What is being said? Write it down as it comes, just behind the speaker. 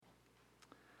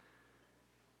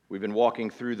We've been walking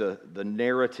through the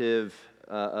narrative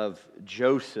of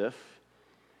Joseph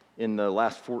in the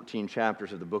last 14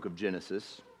 chapters of the book of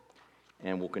Genesis,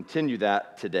 and we'll continue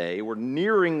that today. We're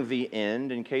nearing the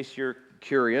end. In case you're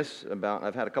curious about,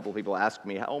 I've had a couple of people ask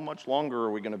me, how much longer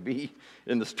are we going to be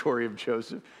in the story of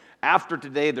Joseph? After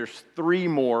today, there's 3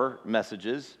 more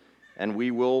messages, and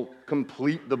we will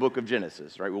complete the book of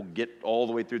Genesis, right? We'll get all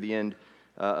the way through the end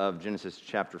of Genesis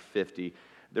chapter 50.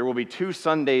 There will be 2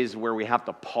 Sundays where we have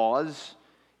to pause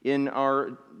in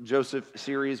our Joseph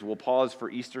series. We'll pause for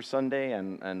Easter Sunday,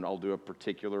 and I'll do a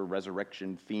particular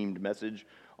resurrection-themed message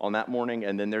on that morning.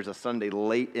 And then there's a Sunday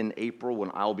late in April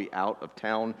when I'll be out of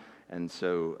town, and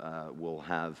so we'll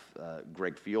have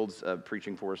Greg Fields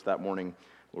preaching for us that morning,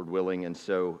 Lord willing. And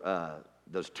so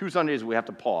those 2 Sundays we have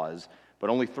to pause, but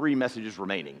only 3 messages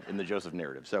remaining in the Joseph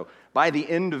narrative. So by the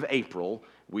end of April,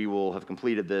 we will have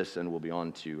completed this, and we'll be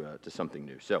on to something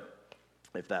new. So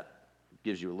if that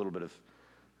gives you a little bit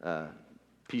of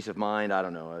peace of mind, I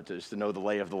don't know, just to know the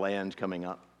lay of the land coming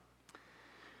up.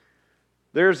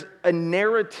 There's a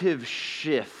narrative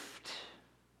shift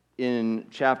in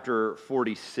chapter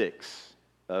 46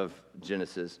 of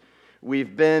Genesis.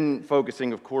 We've been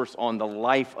focusing, of course, on the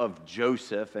life of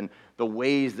Joseph and the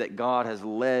ways that God has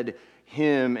led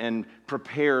him and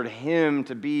prepared him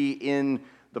to be in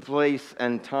the place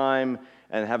and time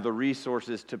and have the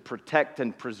resources to protect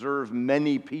and preserve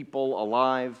many people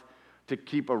alive, to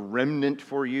keep a remnant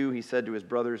for you, he said to his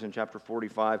brothers in chapter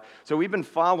 45. So we've been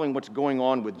following what's going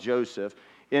on with Joseph.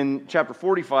 In chapter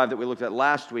 45 that we looked at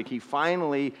last week, he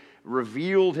finally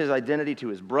revealed his identity to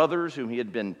his brothers, whom he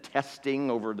had been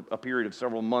testing over a period of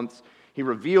several months. He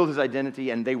revealed his identity,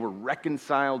 and they were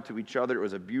reconciled to each other. It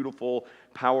was a beautiful,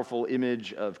 powerful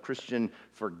image of Christian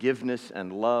forgiveness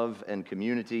and love and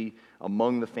community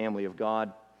among the family of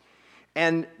God.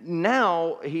 And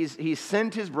now he's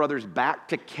sent his brothers back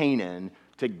to Canaan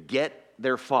to get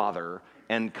their father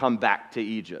and come back to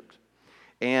Egypt.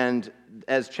 And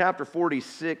as chapter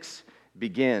 46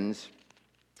 begins,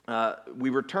 we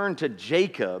return to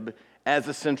Jacob as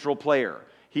a central player.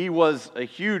 He was a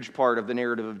huge part of the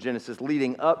narrative of Genesis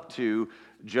leading up to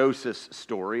Joseph's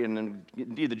story. And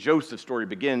indeed, the Joseph story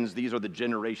begins. These are the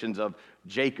generations of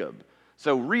Jacob.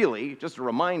 So really, just a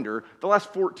reminder, the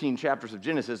last 14 chapters of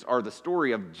Genesis are the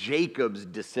story of Jacob's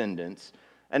descendants.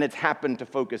 And it's happened to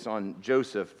focus on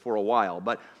Joseph for a while.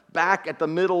 But back at the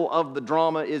middle of the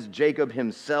drama is Jacob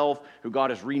himself, who God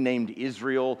has renamed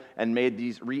Israel and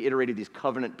reiterated these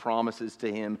covenant promises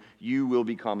to him. You will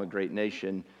become a great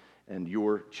nation, and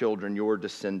your children, your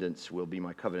descendants, will be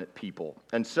my covenant people.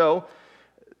 And so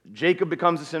Jacob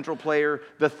becomes a central player.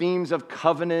 The themes of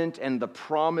covenant and the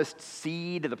promised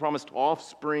seed, the promised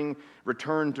offspring,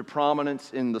 return to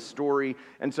prominence in the story.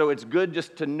 And so it's good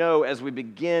just to know as we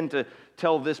begin to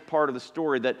tell this part of the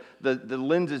story that the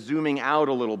lens is zooming out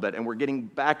a little bit, and we're getting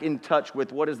back in touch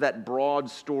with what is that broad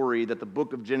story that the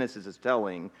book of Genesis is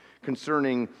telling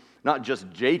concerning not just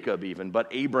Jacob even, but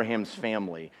Abraham's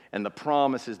family and the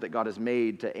promises that God has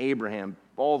made to Abraham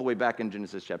all the way back in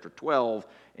Genesis chapter 12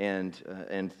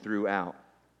 and throughout.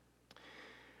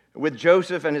 With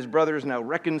Joseph and his brothers now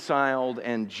reconciled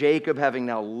and Jacob having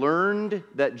now learned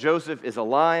that Joseph is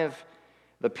alive,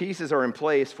 the pieces are in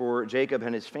place for Jacob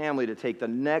and his family to take the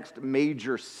next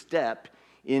major step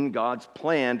in God's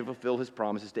plan to fulfill his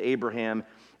promises to Abraham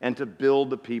and to build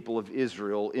the people of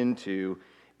Israel into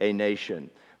a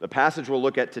nation. The passage we'll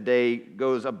look at today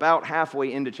goes about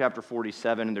halfway into chapter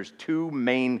 47, and there's 2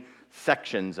 main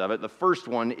sections of it. The first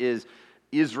one is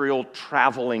Israel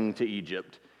traveling to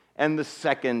Egypt, and the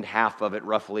second half of it,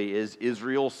 roughly, is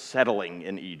Israel settling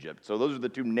in Egypt. So those are the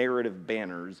 2 narrative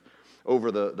banners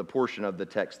over the portion of the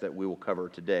text that we will cover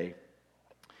today.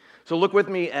 So look with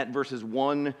me at verses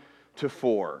 1 to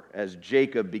 4 as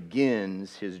Jacob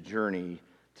begins his journey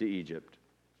to Egypt.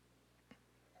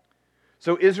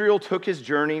 So Israel took his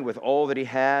journey with all that he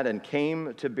had and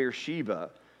came to Beersheba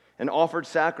and offered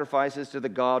sacrifices to the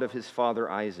God of his father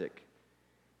Isaac.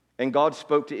 And God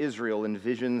spoke to Israel in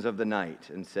visions of the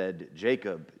night and said,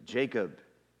 "Jacob, Jacob."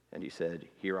 And he said,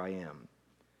 "Here I am."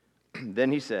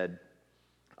 Then he said,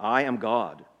 "I am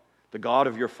God, the God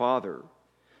of your father.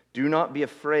 Do not be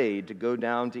afraid to go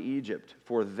down to Egypt,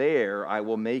 for there I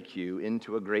will make you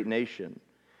into a great nation.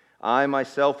 I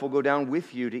myself will go down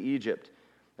with you to Egypt,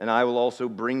 and I will also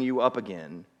bring you up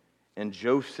again, and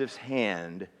Joseph's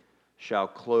hand shall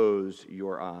close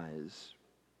your eyes."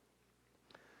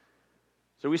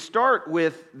 So we start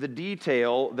with the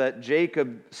detail that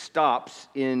Jacob stops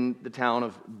in the town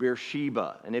of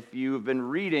Beersheba. And if you've been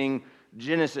reading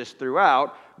Genesis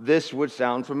throughout, this would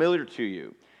sound familiar to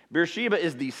you. Beersheba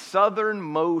is the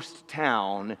southernmost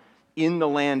town in the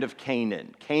land of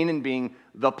Canaan. Canaan being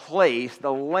the place,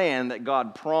 the land that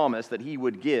God promised that he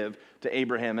would give to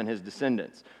Abraham and his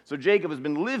descendants. So Jacob has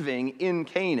been living in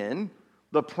Canaan,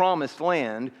 the promised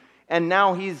land, and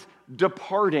now he's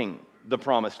departing the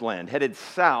promised land, headed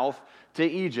south to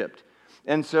Egypt.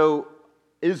 And so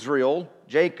Israel,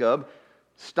 Jacob,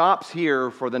 stops here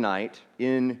for the night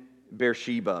in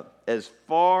Beersheba, as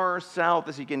far south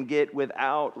as he can get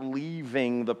without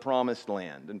leaving the promised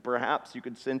land. And perhaps you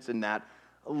could sense in that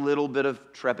a little bit of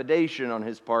trepidation on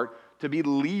his part to be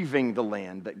leaving the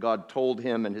land that God told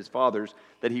him and his fathers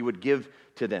that he would give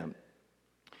to them.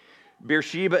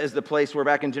 Beersheba is the place where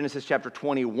back in Genesis chapter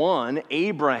 21,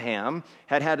 Abraham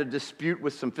had a dispute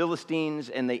with some Philistines,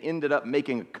 and they ended up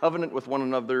making a covenant with one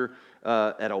another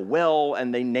at a well,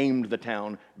 and they named the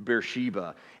town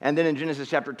Beersheba. And then in Genesis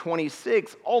chapter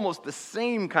 26, almost the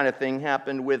same kind of thing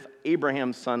happened with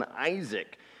Abraham's son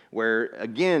Isaac, where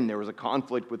again there was a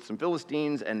conflict with some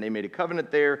Philistines, and they made a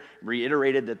covenant there,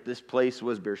 reiterated that this place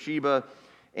was Beersheba,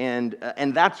 and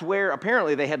that's where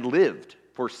apparently they had lived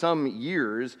for some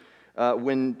years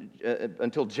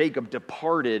until Jacob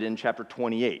departed in chapter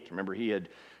 28. Remember, he had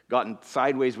gotten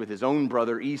sideways with his own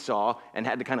brother Esau and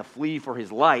had to kind of flee for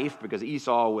his life because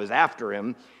Esau was after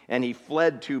him, and he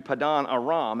fled to Padan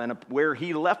Aram, and where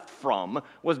he left from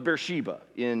was Beersheba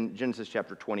in Genesis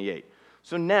chapter 28.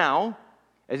 So now,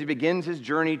 as he begins his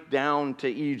journey down to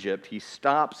Egypt, he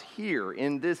stops here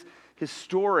in this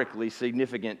historically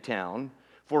significant town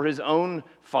for his own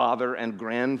father and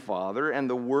grandfather and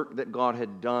the work that God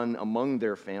had done among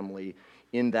their family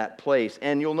in that place.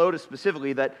 And you'll notice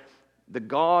specifically that the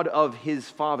God of his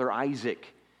father Isaac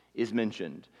is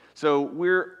mentioned. So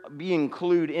we're being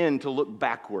clued in to look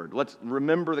backward. Let's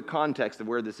remember the context of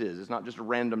where this is. It's not just a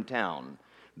random town.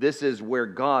 This is where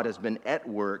God has been at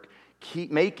work,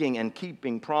 making and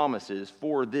keeping promises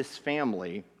for this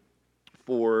family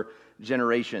for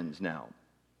generations now.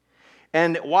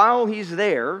 And while he's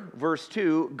there, verse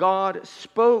 2, God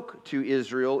spoke to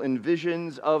Israel in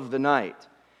visions of the night.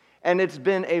 And it's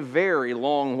been a very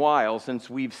long while since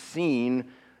we've seen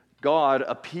God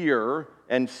appear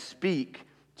and speak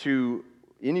to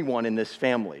anyone in this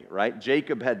family, right?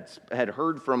 Jacob had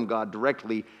heard from God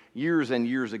directly years and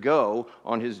years ago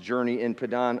on his journey in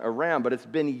Padan Aram, but it's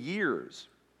been years.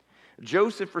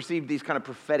 Joseph received these kind of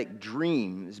prophetic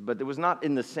dreams, but it was not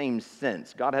in the same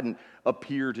sense. God hadn't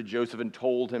appeared to Joseph and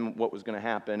told him what was going to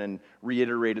happen and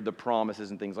reiterated the promises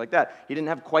and things like that. He didn't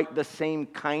have quite the same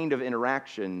kind of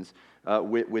interactions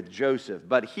with Joseph.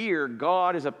 But here,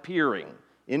 God is appearing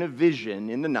in a vision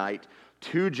in the night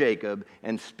to Jacob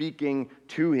and speaking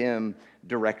to him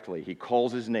directly. He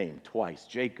calls his name twice,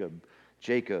 Jacob,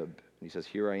 Jacob. And he says,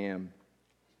 "Here I am."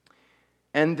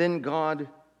 And then God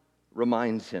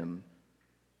reminds him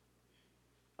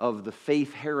of the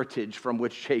faith heritage from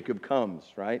which Jacob comes,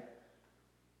 right?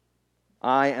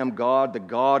 I am God, the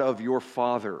God of your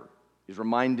father. He's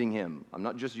reminding him, I'm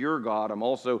not just your God, I'm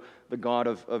also the God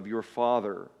of your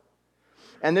father.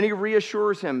 And then he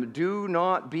reassures him, do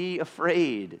not be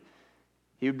afraid.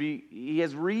 He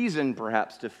has reason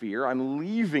perhaps to fear. I'm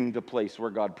leaving the place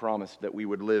where God promised that we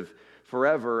would live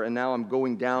forever, and now I'm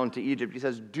going down to Egypt. He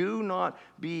says, do not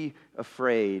be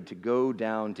afraid to go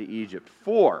down to Egypt.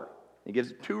 He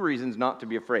gives 2 reasons not to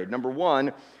be afraid. Number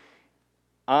 1,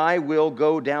 I will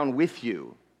go down with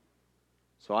you.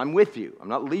 So I'm with you. I'm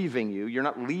not leaving you. You're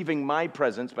not leaving my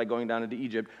presence by going down into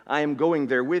Egypt. I am going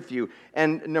there with you.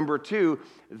 And number 2,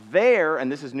 there,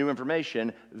 and this is new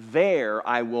information, there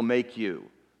I will make you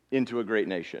into a great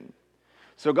nation.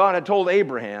 So God had told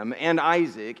Abraham and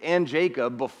Isaac and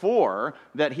Jacob before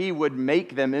that he would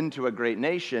make them into a great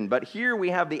nation. But here we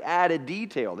have the added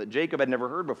detail that Jacob had never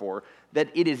heard before, that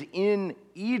it is in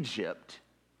Egypt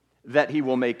that he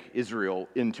will make Israel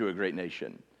into a great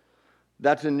nation.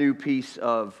 That's a new piece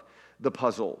of the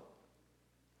puzzle.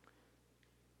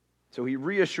 So he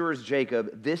reassures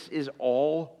Jacob, this is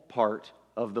all part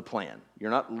of the plan. You're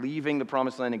not leaving the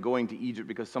promised land and going to Egypt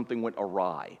because something went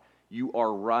awry. You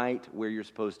are right where you're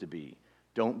supposed to be.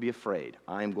 Don't be afraid.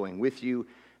 I am going with you.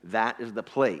 That is the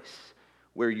place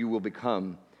where you will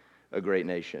become a great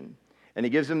nation. And he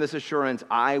gives him this assurance,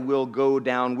 I will go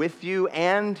down with you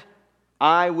and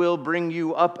I will bring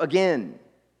you up again.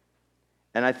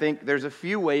 And I think there's a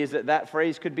few ways that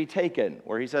phrase could be taken,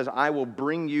 where he says, I will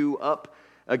bring you up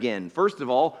again. First of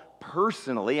all,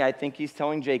 personally, I think he's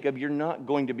telling Jacob, you're not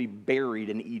going to be buried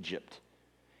in Egypt.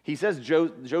 He says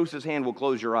Joseph's hand will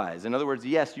close your eyes. In other words,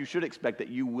 yes, you should expect that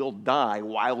you will die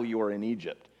while you are in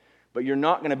Egypt, but you're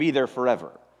not going to be there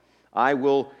forever.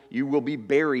 You will be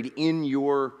buried in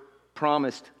your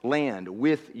promised land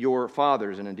with your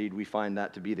fathers. And indeed, we find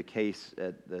that to be the case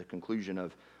at the conclusion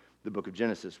of the book of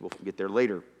Genesis. We'll get there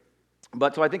later.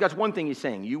 But so I think that's one thing he's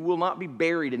saying. You will not be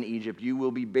buried in Egypt. You will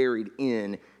be buried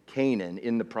in Canaan,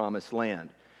 in the promised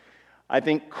land. I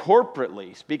think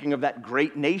corporately, speaking of that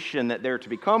great nation that they're to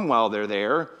become while they're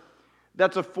there,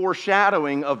 that's a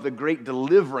foreshadowing of the great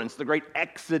deliverance, the great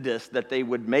exodus that they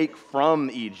would make from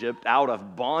Egypt out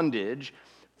of bondage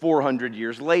 400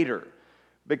 years later.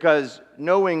 Because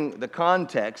knowing the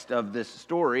context of this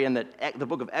story and that the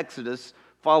book of Exodus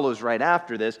follows right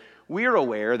after this, we're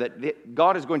aware that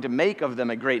God is going to make of them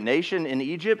a great nation in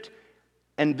Egypt,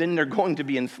 and then they're going to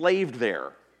be enslaved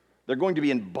there. They're going to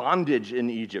be in bondage in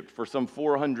Egypt for some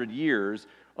 400 years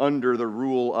under the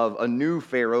rule of a new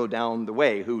Pharaoh down the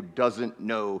way who doesn't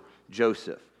know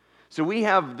Joseph. So we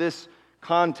have this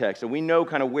context, and we know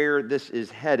kind of where this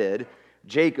is headed.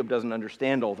 Jacob doesn't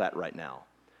understand all that right now.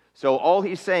 So all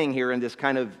he's saying here in this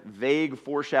kind of vague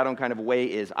foreshadowing kind of way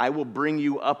is, I will bring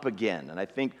you up again. And I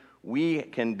think we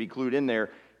can be clued in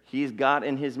there. He's got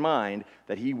in his mind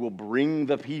that he will bring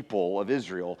the people of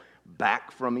Israel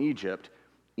back from Egypt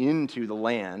into the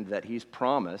land that he's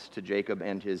promised to Jacob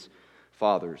and his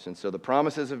fathers. And so the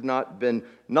promises have not been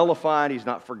nullified. He's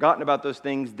not forgotten about those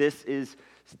things. This is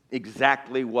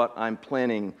exactly what I'm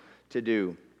planning to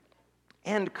do.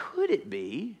 And could it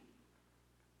be,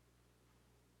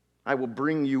 I will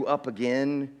bring you up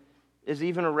again, is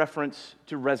even a reference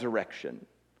to resurrection.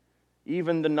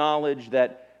 Even the knowledge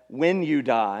that when you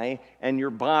die and your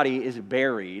body is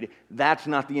buried, that's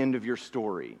not the end of your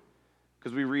story.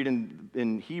 Because we read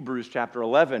in Hebrews chapter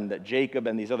 11 that Jacob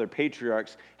and these other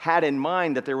patriarchs had in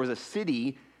mind that there was a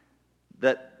city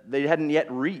that they hadn't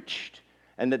yet reached,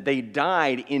 and that they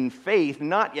died in faith,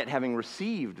 not yet having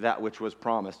received that which was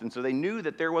promised. And so they knew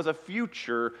that there was a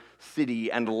future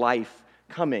city and life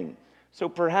coming. So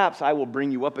perhaps I will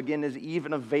bring you up again is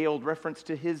even a veiled reference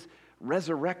to his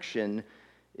resurrection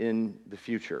in the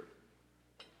future.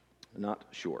 Not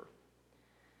sure.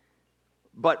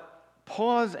 But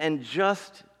pause and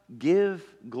just give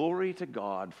glory to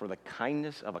God for the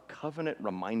kindness of a covenant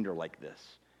reminder like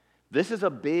this. This is a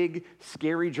big,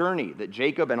 scary journey that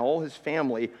Jacob and all his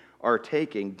family are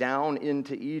taking down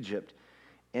into Egypt.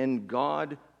 And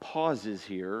God pauses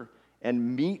here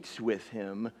and meets with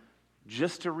him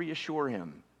just to reassure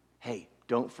him. Hey,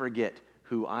 don't forget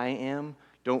who I am.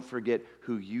 Don't forget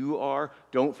who you are.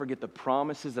 Don't forget the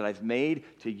promises that I've made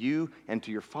to you and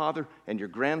to your father and your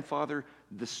grandfather.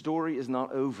 The story is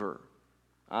not over.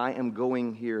 I am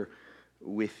going here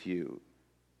with you.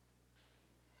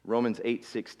 Romans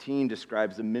 8:16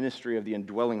 describes the ministry of the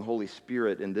indwelling Holy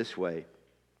Spirit in this way.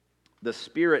 The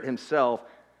Spirit himself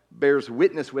bears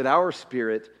witness with our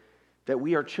spirit that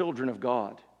we are children of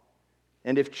God.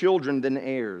 And if children, then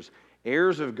heirs,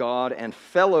 heirs of God and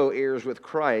fellow heirs with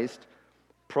Christ,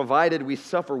 provided we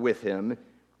suffer with him,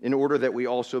 in order that we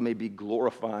also may be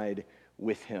glorified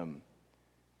with him.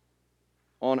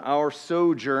 On our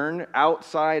sojourn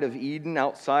outside of Eden,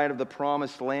 outside of the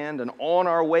promised land, and on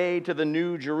our way to the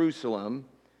new Jerusalem,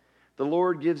 the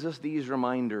Lord gives us these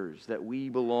reminders that we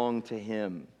belong to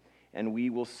him, and we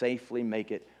will safely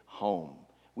make it home.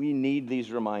 We need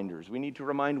these reminders. We need to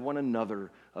remind one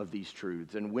another of these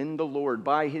truths. And when the Lord,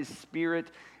 by his Spirit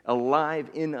alive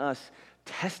in us,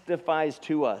 testifies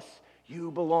to us, you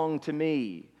belong to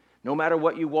me. No matter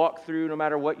what you walk through, no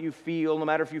matter what you feel, no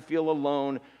matter if you feel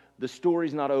alone, the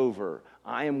story's not over.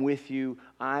 I am with you.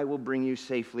 I will bring you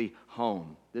safely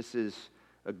home. This is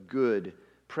a good,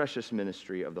 precious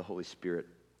ministry of the Holy Spirit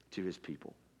to his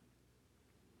people.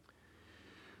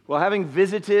 Well, having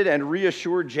visited and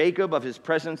reassured Jacob of his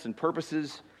presence and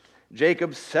purposes,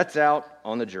 Jacob sets out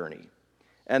on the journey.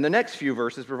 And the next few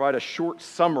verses provide a short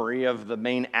summary of the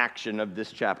main action of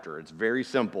this chapter. It's very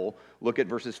simple. Look at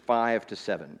verses 5 to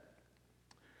 7.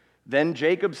 Then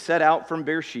Jacob set out from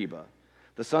Beersheba.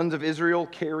 The sons of Israel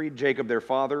carried Jacob their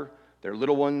father, their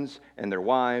little ones, and their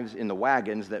wives in the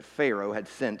wagons that Pharaoh had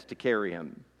sent to carry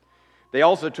him. They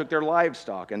also took their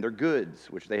livestock and their goods,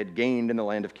 which they had gained in the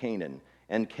land of Canaan,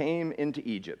 and came into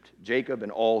Egypt, Jacob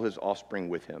and all his offspring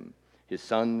with him, his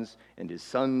sons and his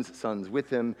sons' sons with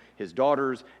him, his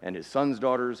daughters and his sons'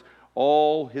 daughters,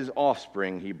 all his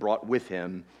offspring he brought with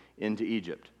him into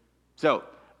Egypt. So,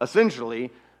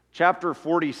 essentially, chapter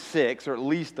 46, or at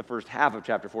least the first half of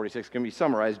chapter 46, can be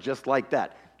summarized just like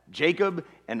that. Jacob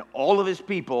and all of his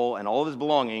people and all of his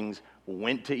belongings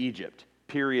went to Egypt.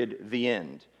 Period. The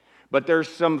end. But there's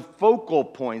some focal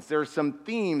points, there's some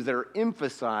themes that are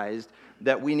emphasized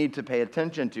that we need to pay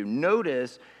attention to.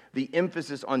 Notice the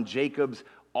emphasis on Jacob's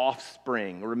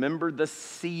offspring. Remember the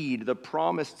seed, the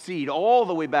promised seed, all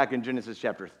the way back in Genesis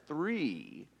chapter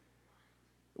 3,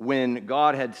 when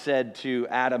God had said to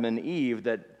Adam and Eve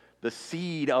that the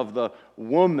seed of the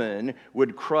woman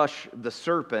would crush the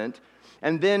serpent.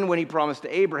 And then when he promised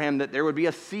to Abraham that there would be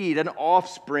a seed, an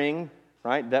offspring,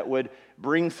 right, that would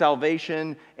bring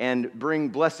salvation and bring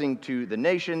blessing to the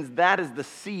nations. That is the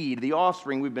seed, the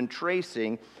offspring we've been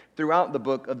tracing throughout the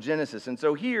book of Genesis. And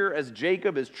so here, as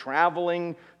Jacob is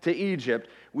traveling to Egypt,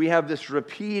 we have this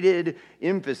repeated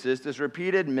emphasis, this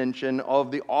repeated mention of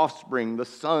the offspring, the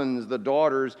sons, the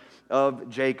daughters of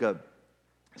Jacob.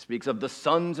 It speaks of the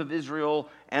sons of Israel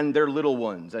and their little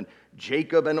ones, and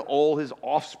Jacob and all his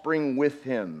offspring with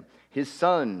him, his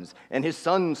sons and his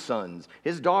sons' sons,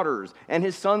 his daughters and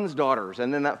his sons' daughters.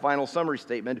 And then that final summary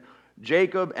statement,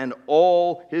 Jacob and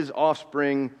all his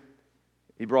offspring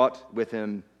he brought with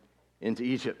him into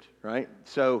Egypt, right?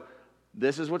 So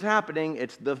this is what's happening.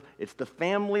 It's the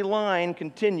family line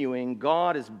continuing.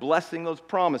 God is blessing those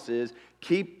promises,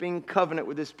 keeping covenant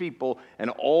with his people,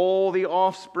 and all the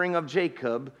offspring of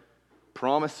Jacob,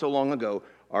 promised so long ago,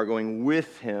 are going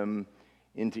with him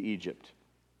into Egypt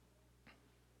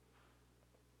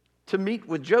to meet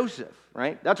with Joseph,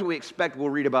 right? That's what we expect we'll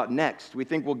read about next. We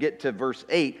think we'll get to verse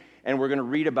 8, and we're going to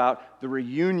read about the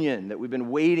reunion that we've been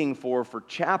waiting for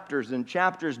chapters and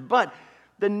chapters. But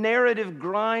the narrative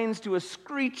grinds to a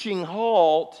screeching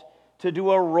halt to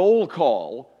do a roll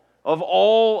call of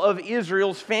all of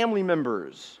Israel's family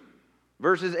members.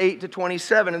 Verses 8 to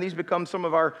 27, and these become some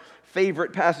of our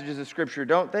favorite passages of Scripture,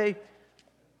 don't they?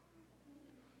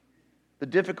 The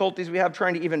difficulties we have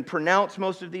trying to even pronounce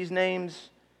most of these names.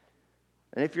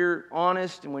 And if you're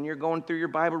honest, and when you're going through your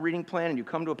Bible reading plan and you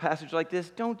come to a passage like this,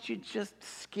 don't you just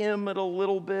skim it a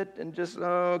little bit and just,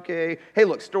 okay, hey,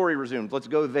 look, story resumes, let's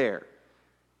go there.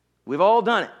 We've all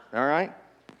done it, all right?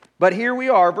 But here we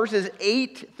are, verses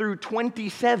 8 through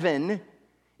 27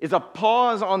 is a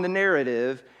pause on the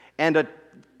narrative and a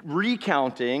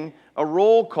recounting, a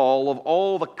roll call of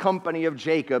all the company of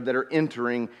Jacob that are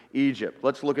entering Egypt.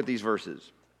 Let's look at these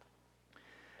verses.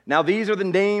 Now these are the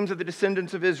names of the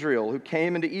descendants of Israel who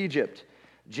came into Egypt,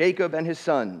 Jacob and his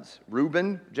sons,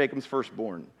 Reuben, Jacob's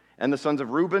firstborn, and the sons of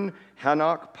Reuben,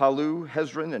 Hanok, Palu,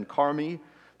 Hezron, and Carmi,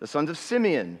 the sons of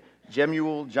Simeon,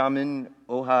 Jemuel, Jamin,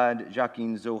 Ohad,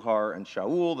 Jachin, Zohar, and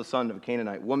Shaul, the son of a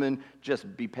Canaanite woman.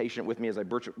 Just be patient with me as I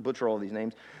butcher all these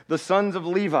names. The sons of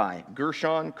Levi,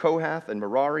 Gershon, Kohath, and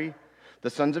Merari. The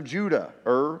sons of Judah,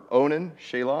 Onan,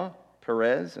 Shelah,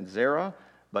 Perez, and Zerah.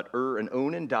 But and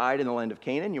Onan died in the land of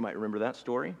Canaan. You might remember that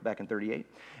story back in 38.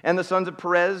 And the sons of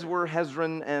Perez were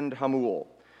Hezron and Hamuel.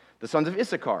 The sons of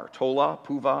Issachar, Tola,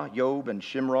 Puvah, Yob, and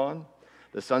Shimron.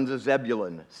 The sons of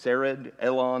Zebulun, Sered,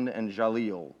 Elon, and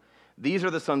Jaleel. These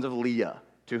are the sons of Leah,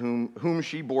 to whom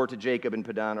she bore to Jacob in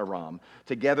Padan Aram,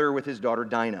 together with his daughter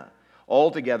Dinah.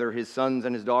 Altogether, his sons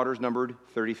and his daughters numbered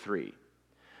 33.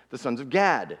 The sons of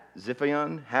Gad,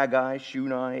 Ziphion, Haggai,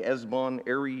 Shunai, Esbon,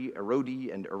 Eri,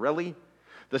 Erodi, and Areli.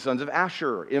 The sons of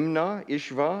Asher, Imnah,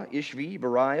 Ishva, Ishvi,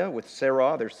 Beriah, with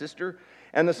Sarah, their sister.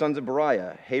 And the sons of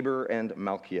Beriah, Heber, and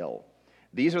Malchiel.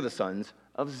 These are the sons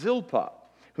of Zilpah,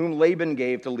 whom Laban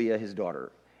gave to Leah his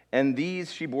daughter. And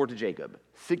these she bore to Jacob,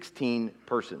 16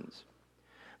 persons.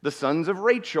 The sons of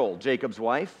Rachel, Jacob's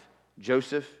wife,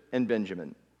 Joseph and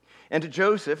Benjamin. And to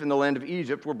Joseph in the land of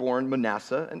Egypt were born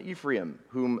Manasseh and Ephraim,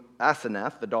 whom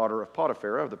Asenath, the daughter of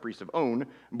Potiphar, the priest of On,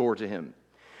 bore to him.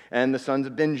 And the sons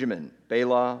of Benjamin,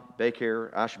 Bela, Becher,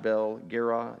 Ashbel,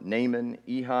 Gera, Naaman,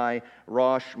 Ehi,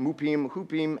 Rosh, Mupim,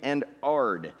 Hupim, and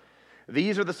Ard.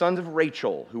 These are the sons of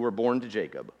Rachel, who were born to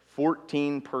Jacob,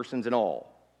 14 persons in all.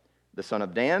 The son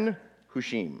of Dan,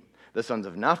 Hushim. The sons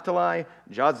of Naphtali,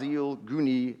 Jazeel,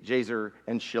 Guni, Jazer,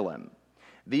 and Shillem.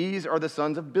 These are the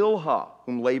sons of Bilhah,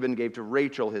 whom Laban gave to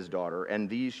Rachel his daughter, and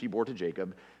these she bore to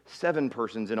Jacob, 7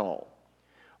 persons in all.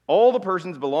 All the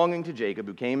persons belonging to Jacob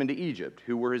who came into Egypt,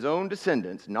 who were his own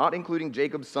descendants, not including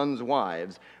Jacob's sons'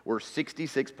 wives, were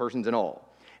 66 persons in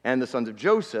all. And the sons of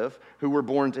Joseph, who were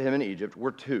born to him in Egypt,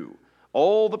 were 2.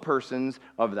 All the persons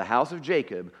of the house of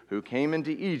Jacob who came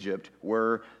into Egypt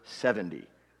were 70.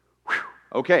 Whew.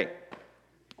 Okay,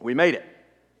 we made it.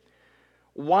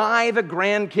 Why the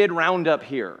grandkid roundup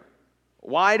here?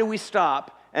 Why do we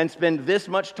stop and spend this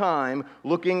much time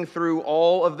looking through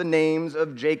all of the names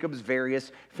of Jacob's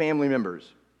various family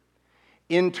members?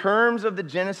 In terms of the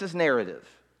Genesis narrative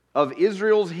of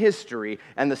Israel's history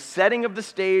and the setting of the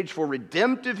stage for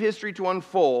redemptive history to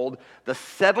unfold, the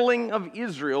settling of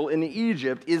Israel in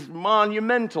Egypt is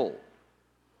monumental.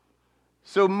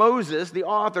 So Moses, the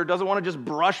author, doesn't want to just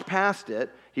brush past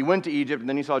it. He went to Egypt, and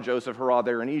then he saw Joseph Hurrah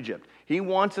there in Egypt. He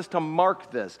wants us to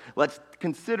mark this. Let's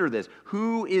consider this.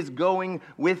 Who is going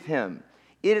with him?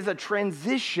 It is a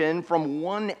transition from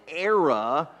one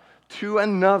era to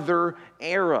another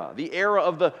era. The era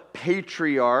of the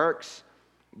patriarchs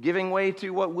giving way to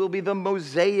what will be the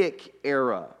Mosaic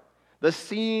era. The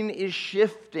scene is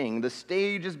shifting. The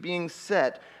stage is being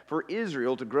set for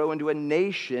Israel to grow into a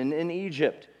nation in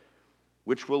Egypt,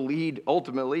 which will lead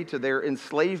ultimately to their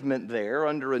enslavement there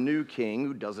under a new king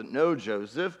who doesn't know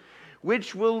Joseph,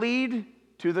 which will lead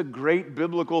to the great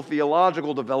biblical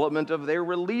theological development of their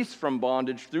release from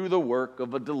bondage through the work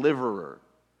of a deliverer.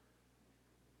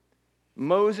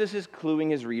 Moses is cluing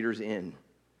his readers in.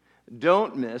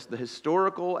 Don't miss the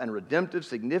historical and redemptive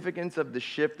significance of the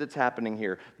shift that's happening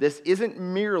here. This isn't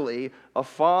merely a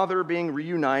father being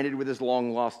reunited with his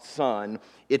long-lost son.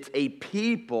 It's a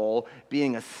people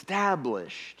being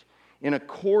established in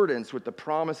accordance with the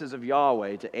promises of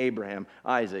Yahweh to Abraham,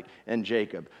 Isaac, and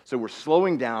Jacob. So we're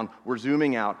slowing down, we're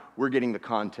zooming out, we're getting the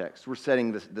context. We're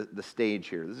setting the stage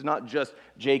here. This is not just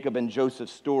Jacob and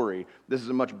Joseph's story. This is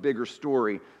a much bigger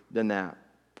story than that.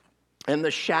 And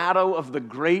the shadow of the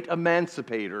great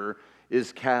emancipator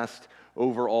is cast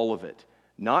over all of it.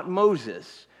 Not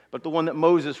Moses, but the one that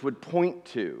Moses would point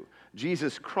to.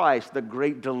 Jesus Christ, the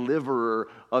great deliverer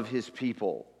of his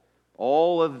people.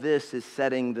 All of this is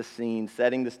setting the scene,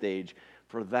 setting the stage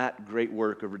for that great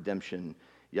work of redemption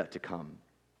yet to come.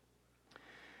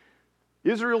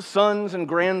 Israel's sons and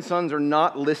grandsons are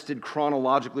not listed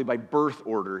chronologically by birth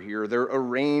order here. They're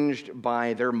arranged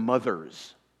by their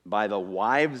mothers, by the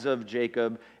wives of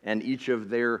Jacob and each of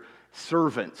their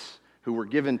servants who were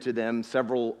given to them.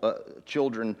 Several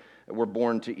children were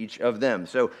born to each of them.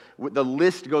 So the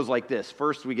list goes like this.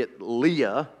 First we get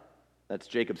Leah, that's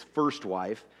Jacob's first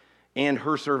wife, and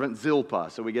her servant Zilpah.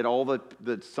 So we get all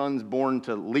the sons born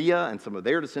to Leah and some of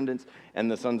their descendants, and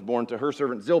the sons born to her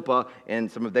servant Zilpah and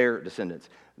some of their descendants.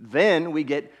 Then we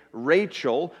get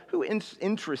Rachel, who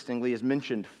interestingly is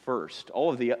mentioned first.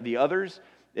 All of the others,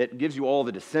 it gives you all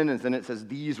the descendants, and it says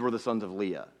these were the sons of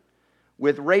Leah.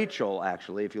 With Rachel,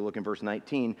 actually, if you look in verse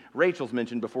 19, Rachel's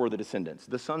mentioned before the descendants.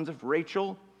 The sons of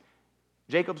Rachel,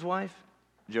 Jacob's wife,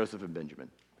 Joseph and Benjamin.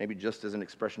 Maybe just as an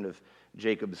expression of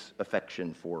Jacob's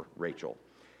affection for Rachel.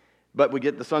 But we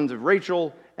get the sons of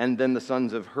Rachel and then the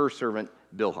sons of her servant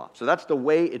Bilhah. So that's the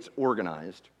way it's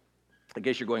organized. I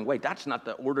guess you're going, wait, that's not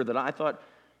the order that I thought.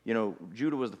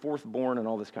 Judah was the fourth born and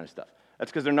all this kind of stuff. That's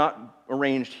because they're not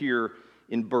arranged here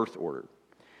in birth order.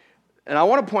 And I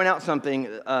want to point out something.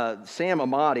 Sam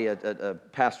Amadi, a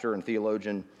pastor and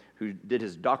theologian who did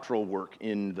his doctoral work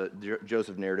in the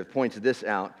Joseph narrative, points this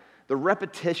out. The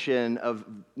repetition of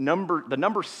the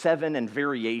number 7 and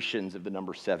variations of the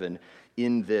number 7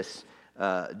 in this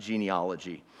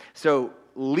genealogy. So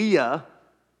Leah,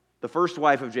 the first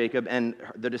wife of Jacob, and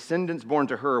the descendants born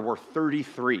to her were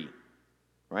 33,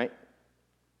 right?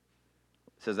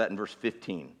 It says that in verse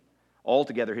 15.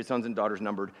 Altogether, his sons and daughters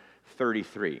numbered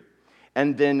 33.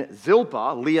 And then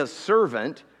Zilpah, Leah's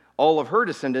servant, all of her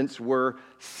descendants were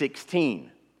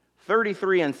 16.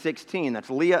 33 and 16,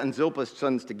 that's Leah and Zilpah's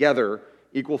sons together,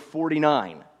 equal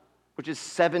 49, which is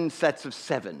 7 sets of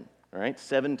 7, all right?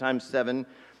 7 times 7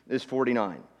 is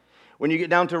 49. When you get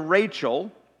down to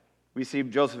Rachel, we see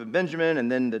Joseph and Benjamin, and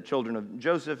then the children of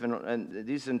Joseph,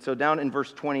 and so down in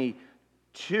verse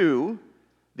 22,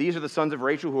 these are the sons of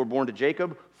Rachel who were born to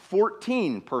Jacob,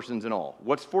 14 persons in all.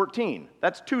 What's 14?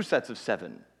 That's 2 sets of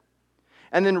 7.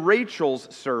 And then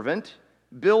Rachel's servant,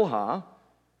 Bilhah,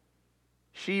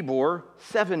 she bore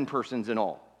 7 persons in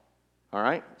all. All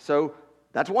right? So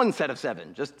that's 1 set of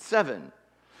 7, just 7.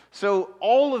 So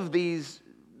all of these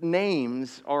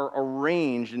names are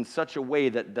arranged in such a way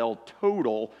that they'll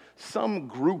total some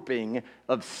grouping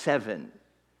of 7.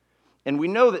 And we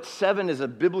know that 7 is a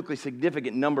biblically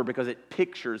significant number because it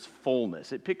pictures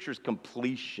fullness. It pictures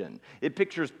completion. It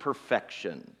pictures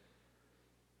perfection.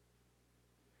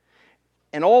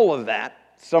 And all of that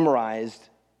summarized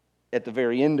at the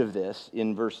very end of this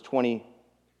in verse 27.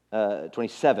 The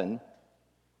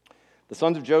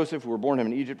sons of Joseph who were born to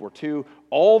him in Egypt were 2.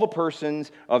 All the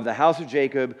persons of the house of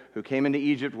Jacob who came into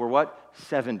Egypt were what?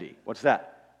 70. What's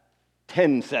that?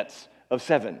 10 sets of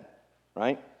 7,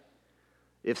 right?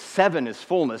 If 7 is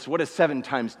fullness, what is 7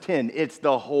 times 10? It's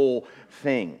the whole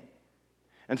thing.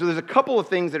 And so there's a couple of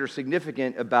things that are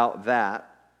significant about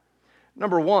that.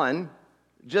 Number one,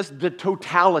 just the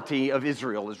totality of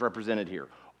Israel is represented here.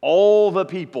 All the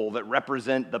people that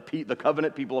represent the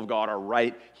covenant people of God are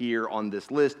right here on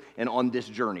this list and on this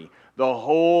journey. The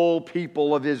whole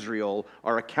people of Israel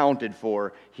are accounted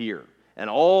for here. And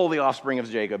all the offspring of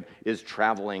Jacob is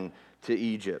traveling to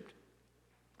Egypt.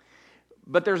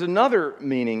 But there's another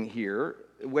meaning here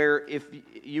where if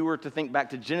you were to think back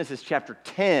to Genesis chapter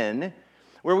 10,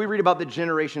 where we read about the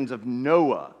generations of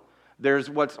Noah. There's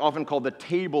what's often called the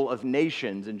Table of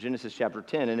Nations in Genesis chapter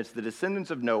 10, and it's the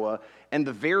descendants of Noah and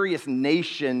the various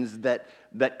nations that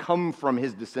come from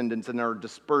his descendants and are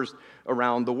dispersed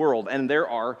around the world. And there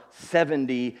are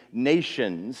 70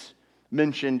 nations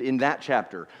mentioned in that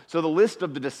chapter. So the list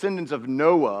of the descendants of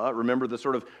Noah, remember the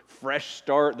sort of fresh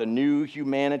start, the new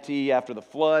humanity after the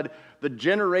flood, the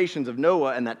generations of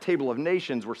Noah and that Table of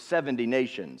Nations were 70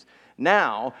 nations.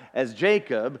 Now, as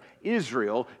Jacob,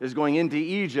 Israel, is going into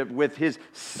Egypt with his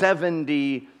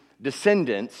 70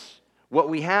 descendants, what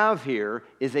we have here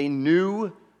is a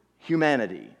new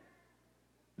humanity.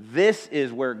 This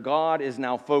is where God is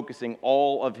now focusing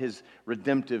all of his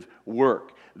redemptive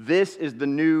work. This is the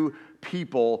new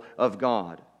people of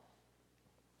God.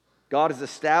 God is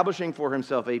establishing for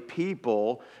himself a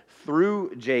people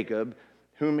through Jacob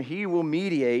whom he will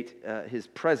mediate his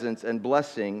presence and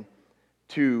blessing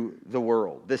to the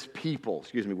world. This people,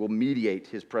 will mediate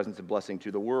his presence and blessing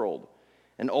to the world.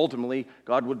 And ultimately,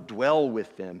 God would dwell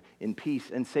with them in peace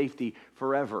and safety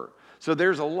forever. So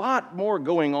there's a lot more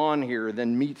going on here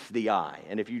than meets the eye.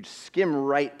 And if you skim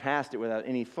right past it without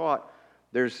any thought,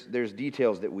 there's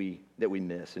details that we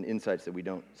miss and insights that we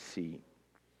don't see.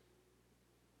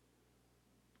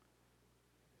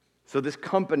 So this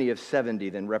company of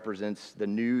 70 then represents the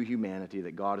new humanity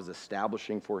that God is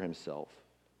establishing for himself.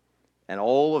 And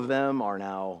all of them are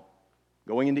now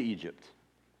going into Egypt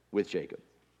with Jacob.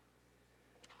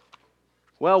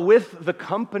 Well, with the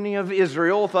company of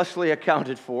Israel thusly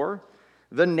accounted for,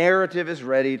 the narrative is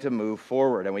ready to move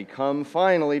forward. And we come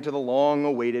finally to the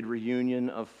long-awaited reunion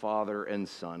of father and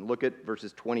son. Look at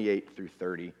verses 28 through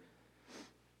 30.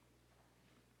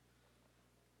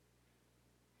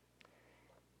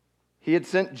 He had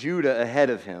sent Judah ahead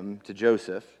of him to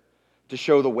Joseph to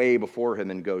show the way before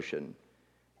him in Goshen.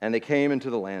 And they came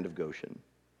into the land of Goshen.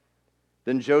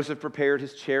 Then Joseph prepared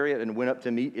his chariot and went up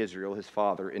to meet Israel, his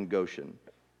father, in Goshen.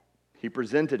 He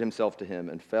presented himself to him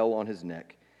and fell on his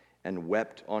neck and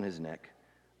wept on his neck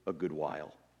a good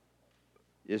while.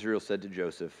 Israel said to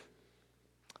Joseph,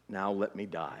 "Now let me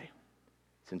die,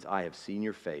 since I have seen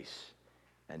your face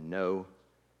and know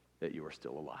that you are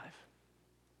still alive."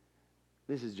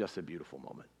 This is just a beautiful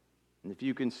moment. And if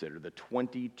you consider the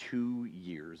 22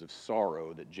 years of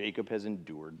sorrow that Jacob has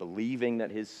endured, believing that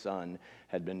his son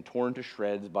had been torn to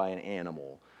shreds by an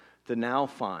animal, to now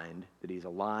find that he's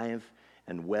alive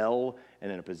and well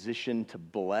and in a position to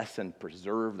bless and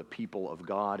preserve the people of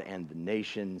God and the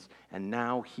nations, and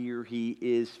now here he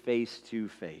is face to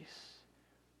face.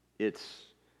 It's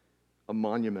a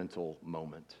monumental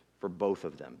moment for both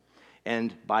of them.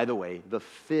 And by the way, the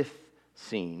fifth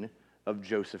scene of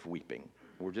Joseph weeping.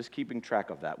 We're just keeping track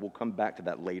of that. We'll come back to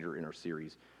that later in our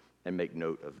series and make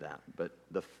note of that. But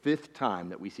the fifth time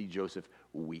that we see Joseph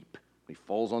weep, he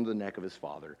falls on the neck of his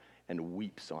father and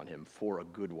weeps on him for a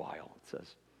good while, it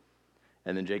says.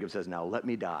 And then Jacob says, "Now let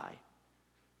me die.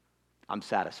 I'm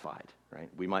satisfied," right?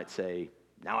 We might say,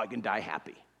 "Now I can die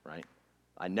happy," right?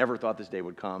 I never thought this day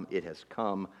would come. It has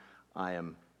come. I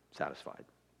am satisfied.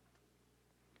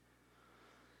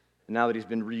 Now that he's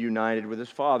been reunited with his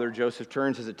father, Joseph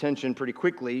turns his attention pretty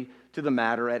quickly to the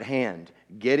matter at hand,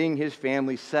 getting his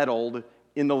family settled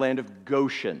in the land of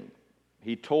Goshen.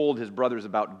 He told his brothers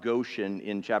about Goshen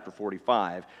in chapter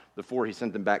 45 before he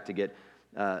sent them back to get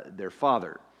their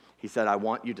father. He said, "I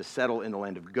want you to settle in the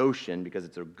land of Goshen because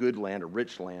it's a good land, a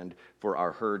rich land for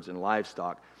our herds and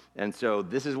livestock." And so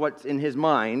this is what's in his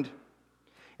mind.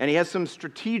 And he has some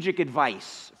strategic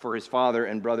advice for his father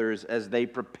and brothers as they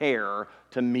prepare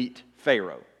to meet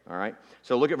Pharaoh. All right?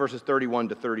 So look at verses 31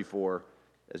 to 34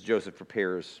 as Joseph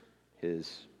prepares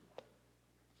his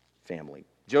family.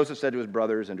 Joseph said to his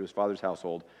brothers and to his father's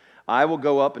household, "I will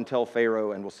go up and tell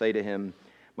Pharaoh and will say to him,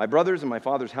 'My brothers and my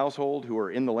father's household who are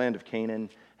in the land of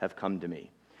Canaan have come to me.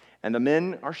 And the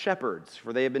men are shepherds,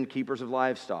 for they have been keepers of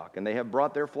livestock, and they have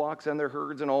brought their flocks and their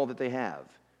herds and all that they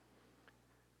have.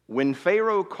 When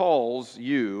Pharaoh calls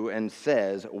you and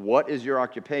says, 'What is your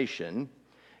occupation?'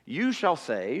 you shall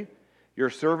say, 'Your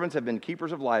servants have been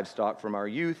keepers of livestock from our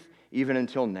youth even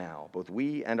until now, both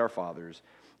we and our fathers,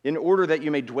 in order that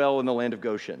you may dwell in the land of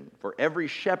Goshen. For every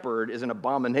shepherd is an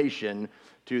abomination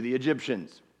to the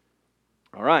Egyptians.'"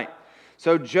 All right.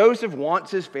 So Joseph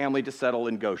wants his family to settle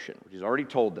in Goshen, which he's already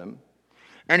told them.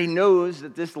 And he knows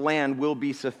that this land will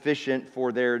be sufficient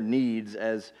for their needs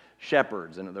as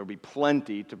shepherds, and there'll be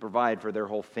plenty to provide for their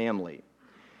whole family.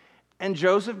 And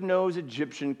Joseph knows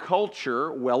Egyptian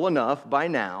culture well enough by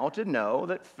now to know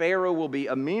that Pharaoh will be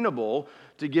amenable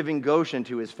to giving Goshen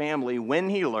to his family when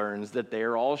he learns that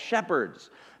they're all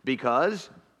shepherds, because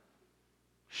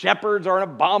shepherds are an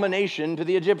abomination to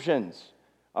the Egyptians.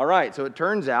 All right, so it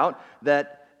turns out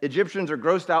that Egyptians are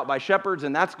grossed out by shepherds,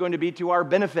 and that's going to be to our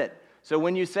benefit. So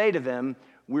when you say to them,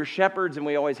 we're shepherds and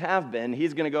we always have been,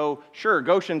 he's going to go, sure,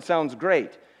 Goshen sounds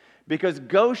great. Because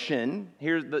Goshen,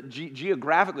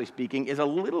 geographically speaking, is a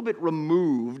little bit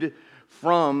removed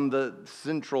from the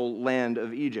central land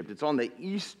of Egypt. It's on the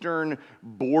eastern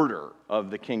border of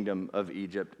the kingdom of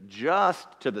Egypt, just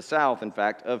to the south, in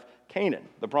fact, of Canaan,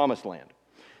 the promised land.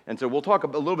 And so we'll talk a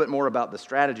little bit more about the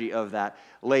strategy of that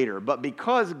later. But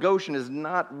because Goshen is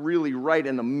not really right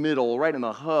in the middle, right in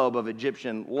the hub of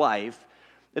Egyptian life,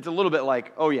 it's a little bit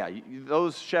like, oh yeah,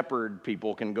 those shepherd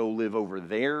people can go live over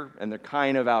there, and they're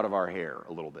kind of out of our hair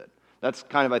a little bit. That's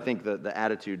kind of, I think, the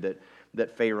attitude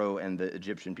that Pharaoh and the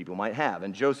Egyptian people might have.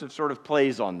 And Joseph sort of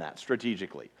plays on that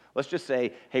strategically. Let's just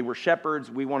say, hey, we're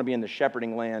shepherds, we want to be in the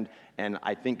shepherding land, and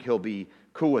I think he'll be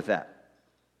cool with that.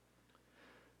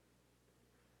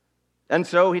 And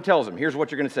so he tells him, here's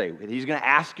what you're going to say. He's going to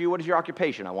ask you, what is your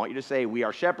occupation? I want you to say, we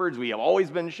are shepherds, we have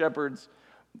always been shepherds,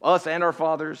 us and our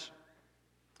fathers.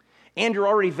 And you're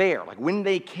already there. Like when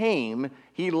they came,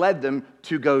 he led them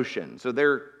to Goshen. So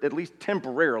they're at least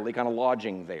temporarily kind of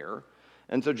lodging there.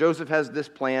 And so Joseph has this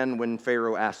plan when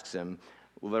Pharaoh asks him,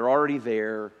 well, they're already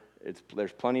there.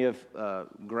 There's plenty of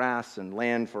grass and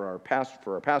land for our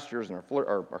pastures and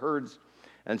our herds.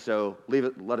 And so leave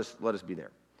it, let us be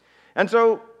there. And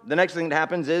so the next thing that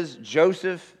happens is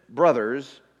Joseph's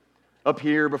brothers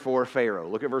appear before Pharaoh.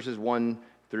 Look at verses 1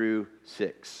 through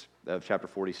 6 of chapter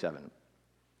 47.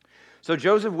 So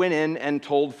Joseph went in and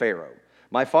told Pharaoh,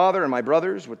 my father and my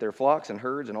brothers with their flocks and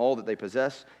herds and all that they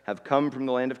possess have come from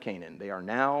the land of Canaan. They are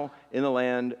now in the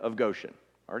land of Goshen.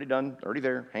 Already done, already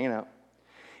there, hanging out.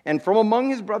 And from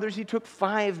among his brothers he took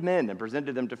 5 men and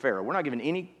presented them to Pharaoh. We're not given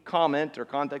any comment or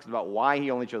context about why he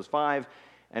only chose 5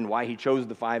 and why he chose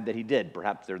the 5 that he did.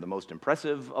 Perhaps they're the most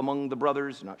impressive among the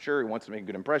brothers. Not sure. He wants to make a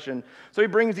good impression. So he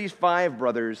brings these 5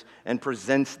 brothers and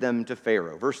presents them to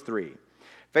Pharaoh. Verse 3.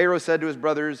 Pharaoh said to his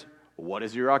brothers, what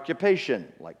is your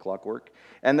occupation? Like clockwork.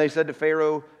 And they said to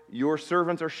Pharaoh, your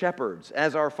servants are shepherds,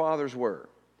 as our fathers were.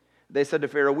 They said to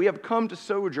Pharaoh, we have come to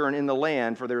sojourn in the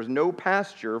land, for there is no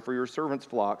pasture for your servants'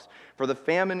 flocks, for the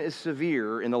famine is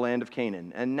severe in the land of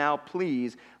Canaan. And now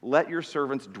please let your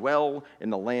servants dwell in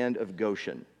the land of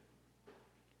Goshen.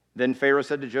 Then Pharaoh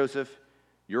said to Joseph,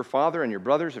 your father and your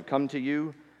brothers have come to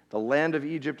you. The land of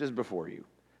Egypt is before you.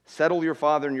 Settle your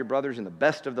father and your brothers in the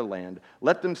best of the land.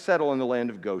 Let them settle in the land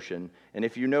of Goshen. And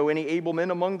if you know any able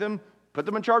men among them, put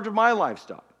them in charge of my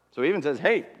livestock. So he even says,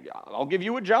 hey, I'll give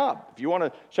you a job. If you want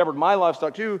to shepherd my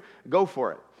livestock too, go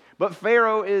for it. But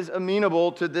Pharaoh is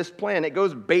amenable to this plan. It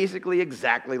goes basically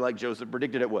exactly like Joseph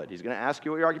predicted it would. He's going to ask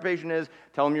you what your occupation is.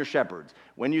 Tell him you're shepherds.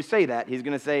 When you say that, he's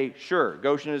going to say, sure,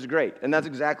 Goshen is great. And that's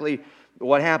exactly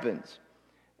what happens.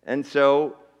 And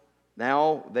so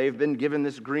now they've been given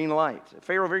this green light.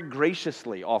 Pharaoh very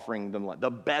graciously offering them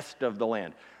the best of the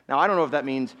land. Now, I don't know if that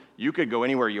means you could go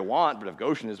anywhere you want, but if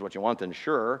Goshen is what you want, then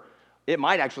sure. It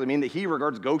might actually mean that he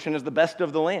regards Goshen as the best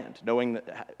of the land, knowing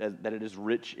that it is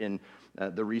rich in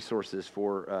the resources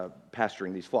for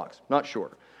pasturing these flocks. Not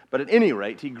sure. But at any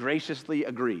rate, he graciously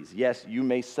agrees. Yes, you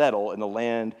may settle in the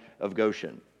land of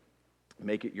Goshen.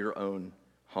 Make it your own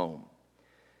home.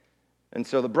 And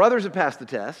so the brothers have passed the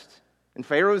test, and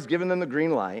Pharaoh has given them the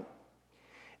green light.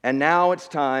 And now it's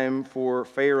time for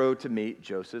Pharaoh to meet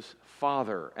Joseph's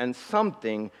father. And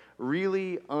something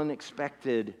really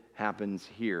unexpected happens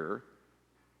here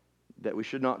that we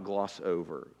should not gloss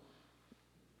over.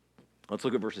 Let's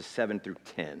look at verses 7 through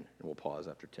 10, and we'll pause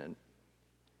after 10.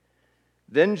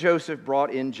 Then Joseph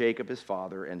brought in Jacob his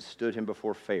father and stood him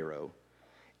before Pharaoh,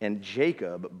 and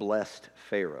Jacob blessed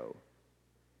Pharaoh.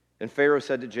 And Pharaoh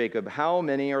said to Jacob, how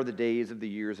many are the days of the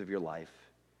years of your life?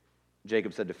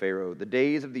 Jacob said to Pharaoh, the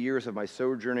days of the years of my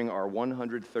sojourning are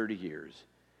 130 years.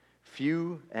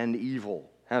 Few and evil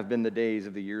have been the days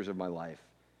of the years of my life,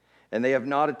 and they have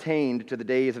not attained to the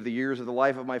days of the years of the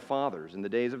life of my fathers in the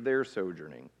days of their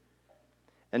sojourning.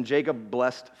 And Jacob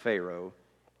blessed Pharaoh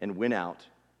and went out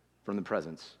from the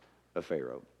presence of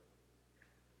Pharaoh.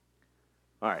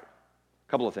 All right, a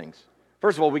couple of things.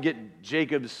 First of all, we get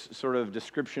Jacob's sort of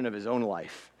description of his own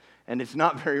life, and it's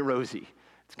not very rosy.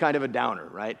 It's kind of a downer,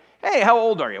 right? Hey, how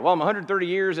old are you? Well, I'm 130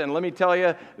 years, and let me tell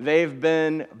you, they've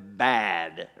been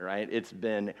bad, right? It's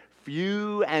been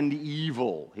few and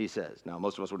evil, he says. Now,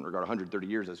 most of us wouldn't regard 130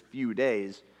 years as few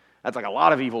days. That's like a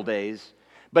lot of evil days.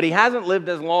 But he hasn't lived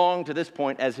as long to this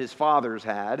point as his fathers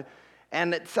had,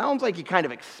 and it sounds like he kind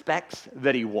of expects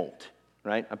that he won't,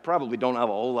 right? I probably don't have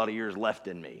a whole lot of years left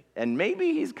in me, and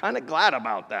maybe he's kind of glad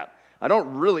about that. I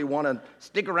don't really want to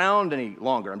stick around any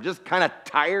longer. I'm just kind of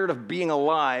tired of being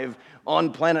alive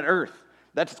on planet Earth.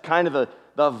 That's kind of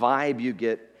the vibe you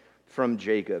get from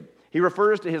Jacob. He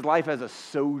refers to his life as a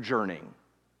sojourning,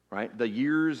 right? The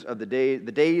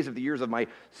days of the years of my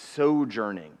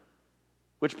sojourning,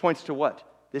 which points to what?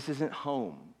 This isn't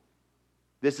home.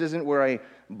 This isn't where I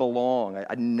belong.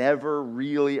 I never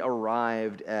really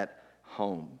arrived at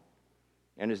home.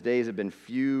 And his days have been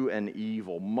few and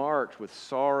evil, marked with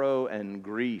sorrow and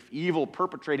grief, evil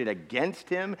perpetrated against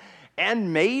him,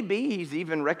 and maybe he's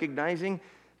even recognizing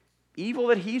evil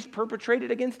that he's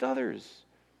perpetrated against others.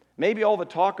 Maybe all the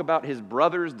talk about his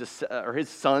brothers or his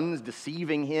sons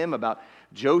deceiving him, about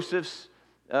Joseph's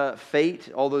fate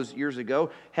all those years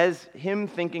ago, has him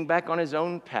thinking back on his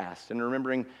own past and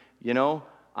remembering,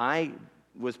 I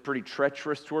was pretty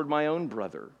treacherous toward my own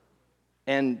brother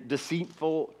and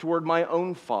deceitful toward my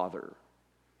own father.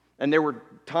 And there were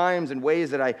times and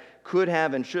ways that I could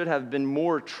have and should have been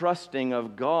more trusting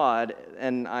of God,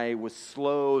 and I was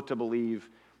slow to believe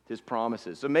his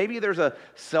promises. So maybe there's a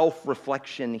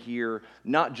self-reflection here,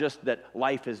 not just that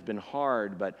life has been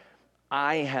hard, but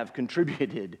I have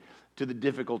contributed to the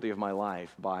difficulty of my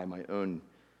life by my own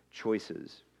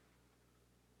choices.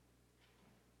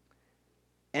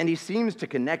 And he seems to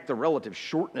connect the relative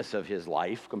shortness of his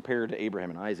life compared to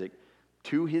Abraham and Isaac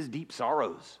to his deep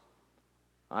sorrows.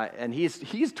 And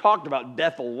he's talked about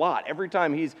death a lot. Every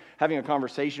time he's having a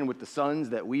conversation with the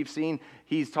sons that we've seen,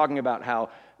 he's talking about how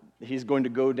he's going to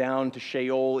go down to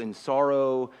Sheol in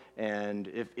sorrow, and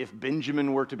if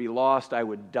Benjamin were to be lost, I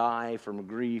would die from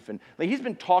grief. And he's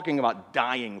been talking about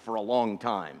dying for a long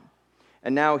time.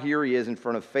 And now here he is in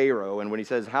front of Pharaoh, and when he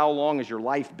says, "How long has your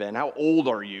life been? How old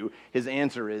are you?" His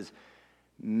answer is,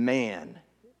 "Man,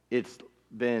 it's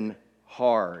been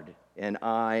hard, and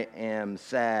I am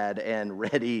sad and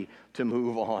ready to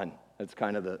move on." That's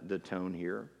kind of the tone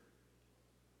here.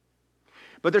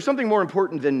 But there's something more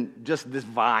important than just this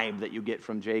vibe that you get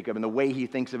from Jacob and the way he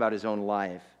thinks about his own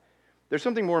life. There's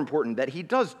something more important that he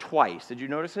does twice. Did you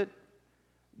notice it?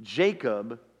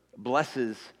 Jacob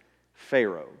blesses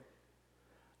Pharaoh.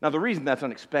 Now, the reason that's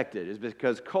unexpected is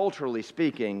because, culturally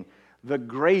speaking, the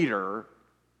greater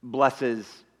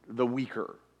blesses the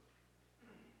weaker.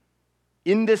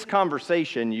 In this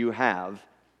conversation, you have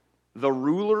the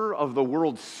ruler of the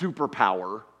world's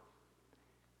superpower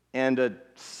and a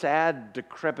sad,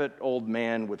 decrepit old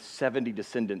man with 70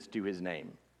 descendants to his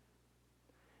name.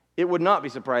 It would not be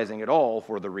surprising at all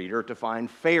for the reader to find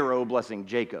Pharaoh blessing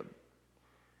Jacob.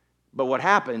 But what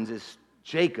happens is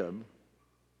Jacob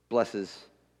blesses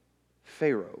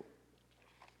Pharaoh.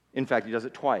 In fact, he does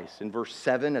it twice. In verse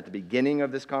 7, at the beginning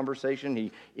of this conversation,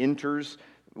 he enters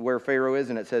where Pharaoh is,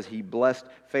 and it says he blessed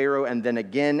Pharaoh, and then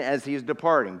again as he is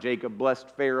departing, Jacob blessed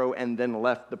Pharaoh and then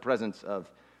left the presence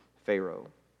of Pharaoh.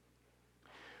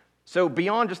 So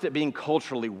beyond just it being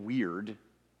culturally weird,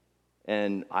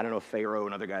 and I don't know if Pharaoh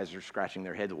and other guys are scratching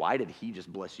their heads, why did he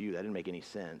just bless you? That didn't make any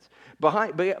sense.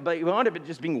 But beyond it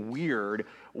just being weird,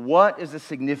 what is the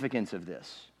significance of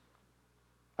this?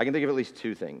 I can think of at least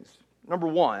two things. Number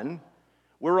one,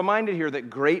 we're reminded here that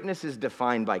greatness is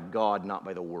defined by God, not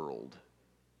by the world.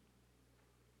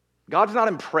 God's not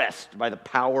impressed by the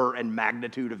power and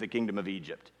magnitude of the kingdom of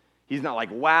Egypt. He's not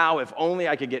like, wow, if only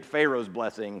I could get Pharaoh's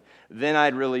blessing, then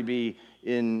I'd really be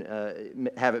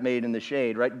have it made in the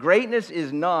shade, right? Greatness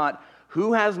is not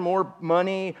who has more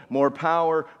money, more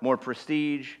power, more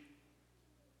prestige.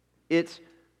 It's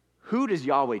who does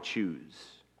Yahweh choose?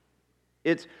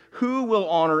 It's who will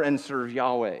honor and serve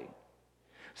Yahweh.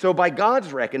 So by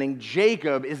God's reckoning,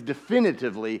 Jacob is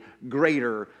definitively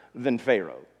greater than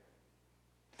Pharaoh.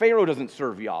 Pharaoh doesn't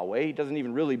serve Yahweh. He doesn't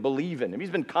even really believe in him. He's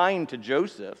been kind to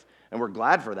Joseph, and we're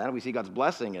glad for that. We see God's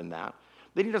blessing in that.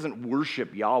 But he doesn't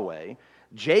worship Yahweh.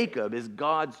 Jacob is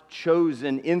God's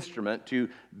chosen instrument to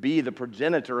be the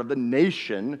progenitor of the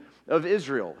nation of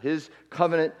Israel, his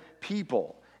covenant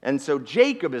people. And so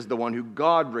Jacob is the one who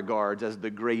God regards as the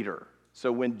greater.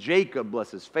 So when Jacob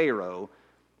blesses Pharaoh,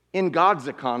 in God's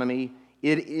economy,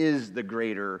 it is the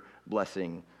greater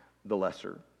blessing the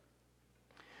lesser.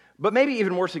 But maybe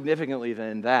even more significantly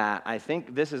than that, I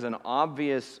think this is an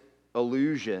obvious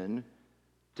allusion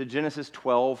to Genesis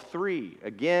 12:3.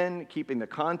 Again, keeping the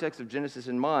context of Genesis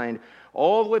in mind,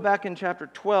 all the way back in chapter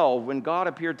 12, when God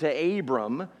appeared to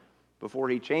Abram, before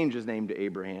he changed his name to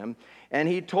Abraham, and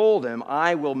he told him,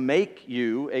 "I will make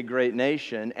you a great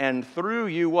nation, and through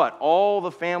you," what? "All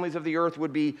the families of the earth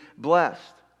would be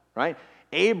blessed," right?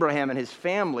 Abraham and his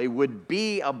family would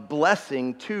be a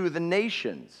blessing to the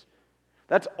nations.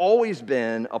 That's always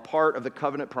been a part of the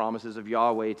covenant promises of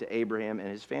Yahweh to Abraham and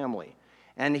his family.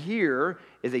 And here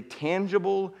is a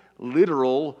tangible,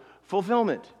 literal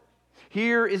fulfillment.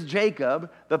 Here is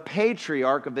Jacob, the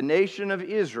patriarch of the nation of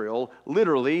Israel,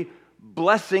 literally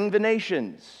blessing the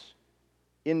nations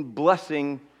in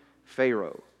blessing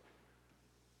Pharaoh.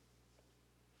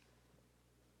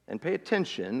 And pay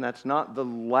attention, that's not the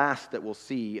last that we'll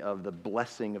see of the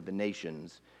blessing of the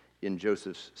nations in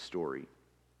Joseph's story.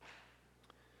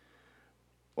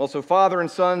 Well, so father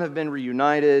and son have been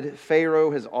reunited.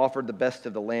 Pharaoh has offered the best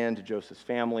of the land to Joseph's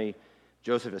family.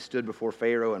 Joseph has stood before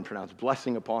Pharaoh and pronounced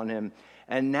blessing upon him.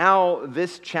 And now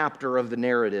this chapter of the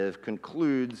narrative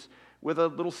concludes with a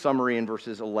little summary in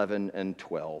verses 11 and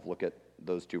 12. Look at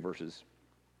those two verses.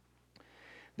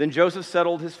 Then Joseph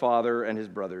settled his father and his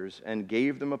brothers and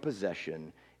gave them a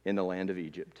possession in the land of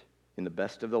Egypt, in the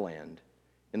best of the land,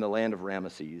 in the land of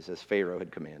Ramesses, as Pharaoh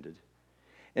had commanded.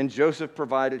 And Joseph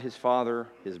provided his father,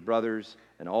 his brothers,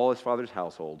 and all his father's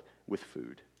household with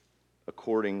food,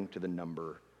 according to the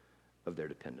number of their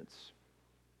dependents.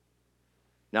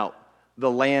 Now,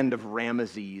 the land of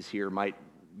Ramesses here might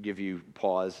give you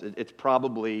pause. It's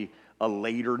probably a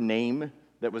later name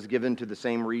that was given to the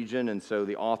same region, and so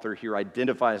the author here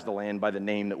identifies the land by the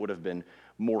name that would have been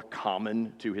more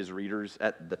common to his readers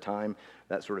at the time.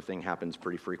 That sort of thing happens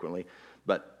pretty frequently,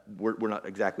 but we're not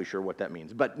exactly sure what that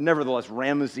means. But nevertheless,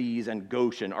 Ramesses and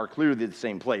Goshen are clearly the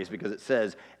same place because it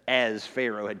says, as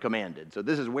Pharaoh had commanded. So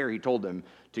this is where he told them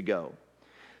to go.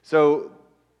 So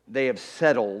they have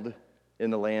settled in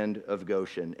the land of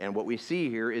Goshen. And what we see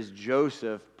here is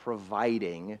Joseph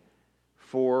providing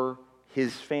for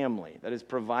his family. That is,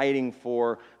 providing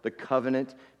for the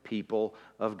covenant people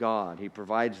of God. He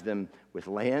provides them with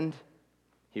land.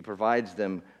 He provides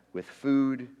them with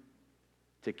food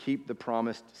to keep the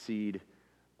promised seed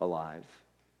alive,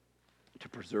 to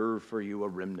preserve for you a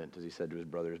remnant, as he said to his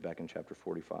brothers back in chapter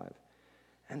 45.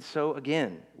 And so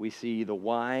again, we see the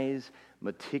wise,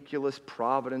 meticulous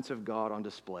providence of God on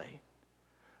display.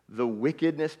 The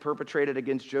wickedness perpetrated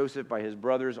against Joseph by his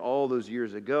brothers all those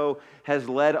years ago has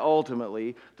led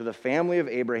ultimately to the family of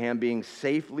Abraham being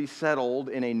safely settled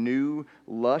in a new,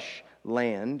 lush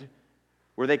land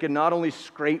where they can not only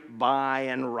scrape by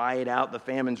and ride out the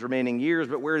famine's remaining years,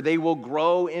 but where they will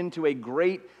grow into a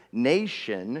great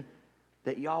nation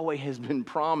that Yahweh has been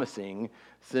promising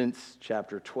since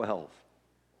chapter 12.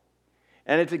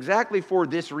 And it's exactly for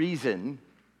this reason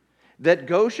that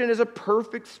Goshen is a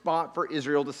perfect spot for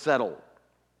Israel to settle.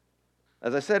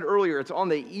 As I said earlier, it's on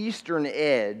the eastern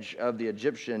edge of the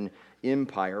Egyptian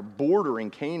empire, bordering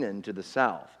Canaan to the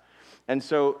south. And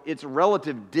so its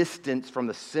relative distance from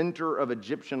the center of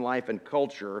Egyptian life and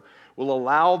culture will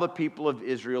allow the people of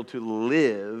Israel to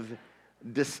live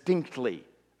distinctly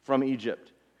from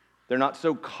Egypt. They're not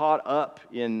so caught up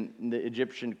in the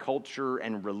Egyptian culture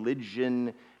and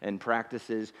religion and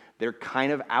practices. They're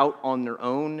kind of out on their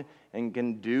own and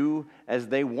can do as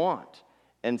they want.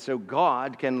 And so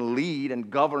God can lead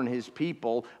and govern his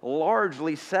people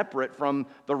largely separate from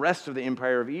the rest of the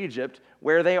empire of Egypt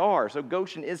where they are. So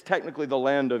Goshen is technically the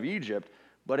land of Egypt,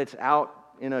 but it's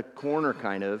out in a corner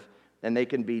kind of, and they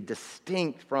can be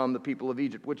distinct from the people of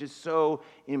Egypt, which is so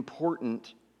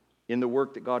important in the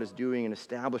work that God is doing in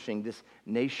establishing this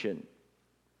nation.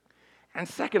 And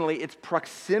secondly, its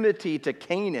proximity to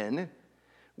Canaan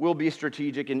will be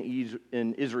strategic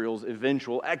in Israel's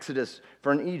eventual exodus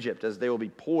from Egypt, as they will be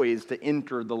poised to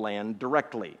enter the land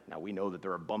directly. Now, we know that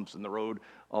there are bumps in the road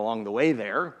along the way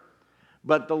there,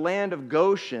 but the land of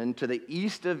Goshen to the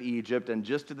east of Egypt and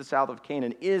just to the south of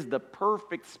Canaan is the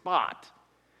perfect spot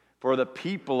for the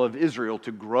people of Israel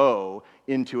to grow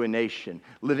into a nation,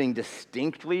 living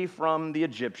distinctly from the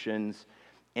Egyptians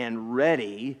and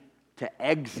ready to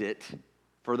exit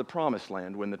for the promised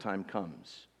land when the time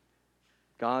comes.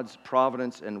 God's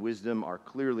providence and wisdom are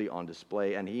clearly on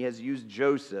display, and he has used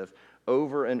Joseph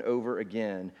over and over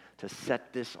again to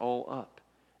set this all up.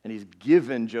 And he's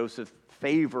given Joseph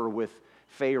favor with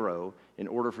Pharaoh in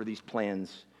order for these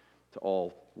plans to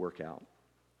all work out.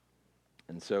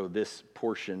 And so this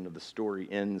portion of the story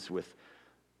ends with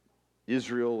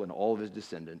Israel and all of his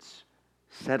descendants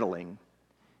settling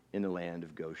in the land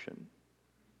of Goshen.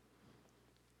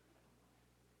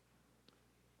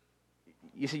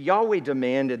 You see, Yahweh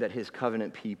demanded that his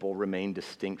covenant people remain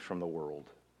distinct from the world,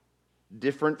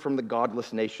 different from the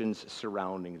godless nations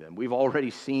surrounding them. We've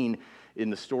already seen in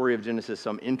the story of Genesis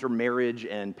some intermarriage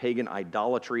and pagan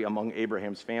idolatry among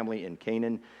Abraham's family in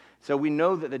Canaan. So we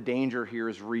know that the danger here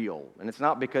is real. And it's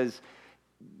not because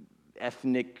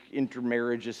ethnic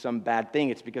intermarriage is some bad thing.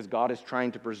 It's because God is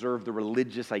trying to preserve the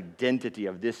religious identity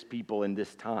of this people in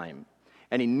this time.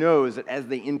 And he knows that as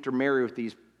they intermarry with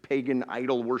these pagan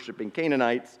idol-worshiping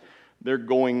Canaanites, they're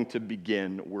going to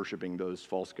begin worshiping those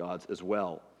false gods as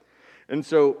well. And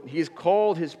so he's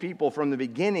called his people from the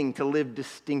beginning to live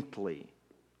distinctly,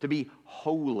 to be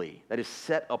holy, that is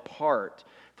set apart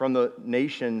from the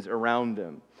nations around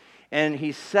them. And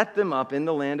he set them up in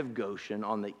the land of Goshen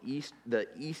on the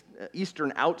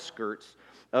eastern outskirts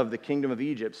of the kingdom of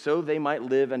Egypt so they might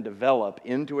live and develop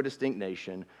into a distinct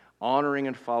nation, honoring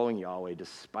and following Yahweh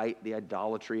despite the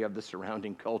idolatry of the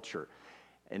surrounding culture.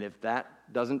 And if that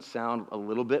doesn't sound a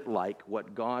little bit like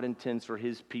what God intends for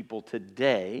his people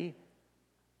today,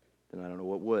 then I don't know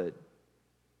what would.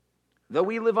 Though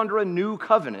we live under a new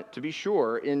covenant, to be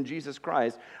sure, in Jesus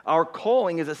Christ, our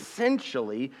calling is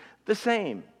essentially the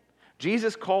same.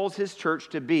 Jesus calls his church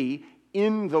to be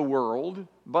in the world,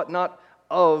 but not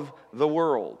of the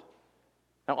world.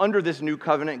 Now, under this new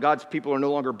covenant, God's people are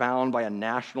no longer bound by a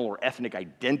national or ethnic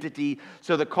identity,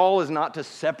 so the call is not to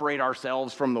separate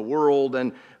ourselves from the world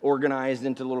and organized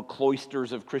into little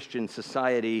cloisters of Christian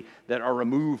society that are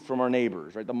removed from our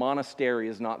neighbors. Right? The monastery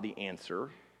is not the answer.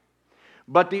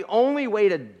 But the only way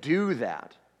to do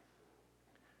that,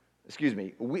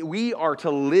 we are to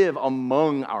live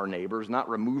among our neighbors, not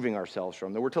removing ourselves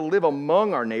from them. We're to live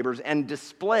among our neighbors and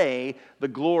display the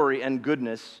glory and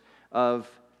goodness of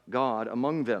God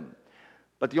among them.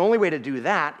 But the only way to do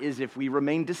that is if we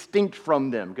remain distinct from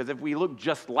them, because if we look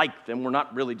just like them, we're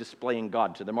not really displaying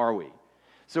God to them, are we?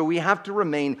 So we have to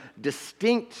remain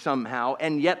distinct somehow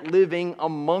and yet living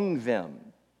among them.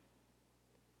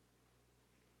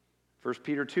 1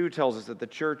 Peter 2 tells us that the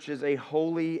church is a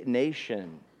holy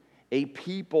nation, a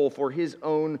people for his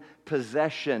own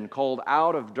possession, called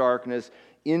out of darkness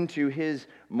into his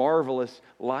marvelous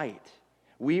light.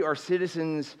 We are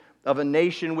citizens of a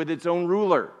nation with its own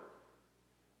ruler,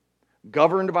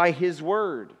 governed by his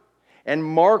word, and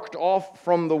marked off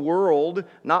from the world,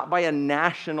 not by a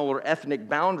national or ethnic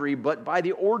boundary, but by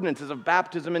the ordinances of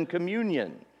baptism and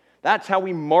communion. That's how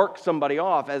we mark somebody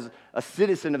off as a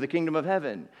citizen of the kingdom of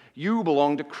heaven. You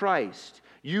belong to Christ.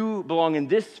 You belong in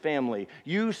this family.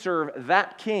 You serve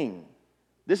that king.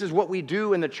 This is what we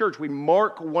do in the church. We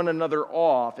mark one another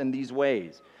off in these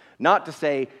ways. Not to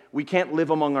say we can't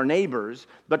live among our neighbors,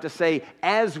 but to say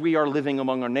as we are living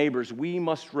among our neighbors, we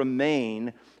must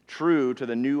remain true to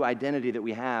the new identity that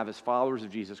we have as followers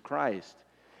of Jesus Christ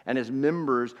and as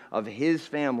members of his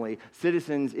family,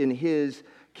 citizens in his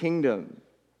kingdom.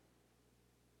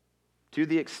 To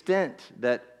the extent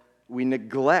that we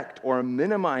neglect or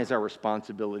minimize our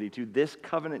responsibility to this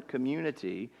covenant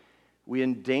community, we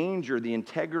endanger the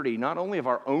integrity not only of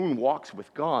our own walks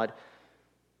with God,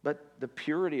 but the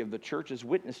purity of the church's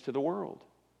witness to the world.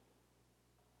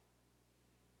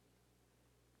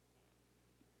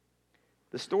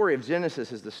 The story of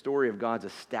Genesis is the story of God's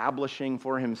establishing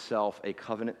for himself a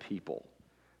covenant people,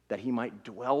 that he might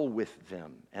dwell with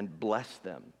them and bless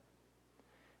them.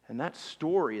 And that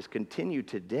story is continued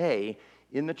today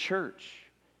in the church,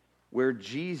 where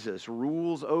Jesus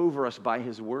rules over us by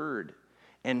his word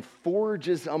and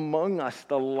forges among us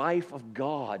the life of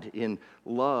God in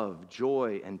love,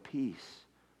 joy, and peace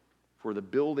for the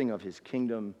building of his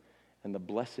kingdom and the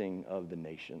blessing of the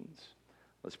nations.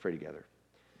 Let's pray together.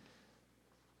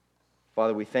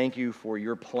 Father, we thank you for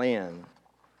your plan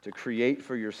to create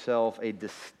for yourself a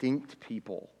distinct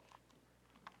people,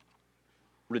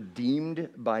 redeemed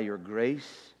by your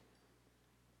grace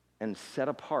and set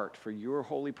apart for your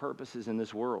holy purposes in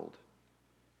this world.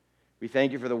 We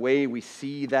thank you for the way we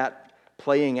see that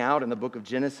playing out in the book of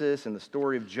Genesis and the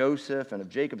story of Joseph and of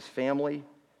Jacob's family.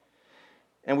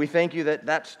 And we thank you that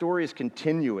that story is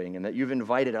continuing and that you've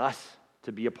invited us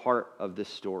to be a part of this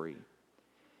story.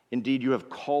 Indeed, you have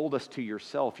called us to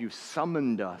yourself. You've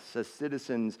summoned us as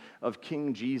citizens of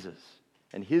King Jesus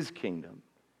and his kingdom.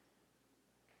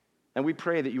 And we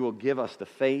pray that you will give us the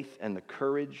faith and the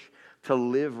courage to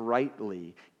live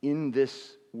rightly in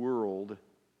this world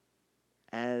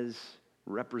as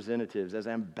representatives, as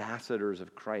ambassadors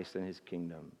of Christ and his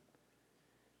kingdom.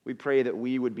 We pray that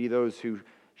we would be those who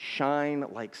shine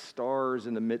like stars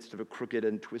in the midst of a crooked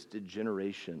and twisted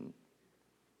generation.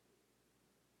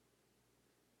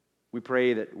 We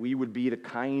pray that we would be the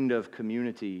kind of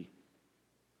community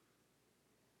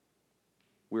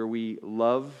where we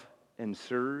love and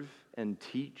serve and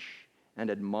teach and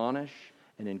admonish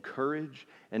and encourage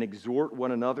and exhort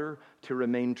one another to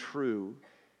remain true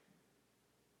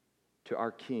to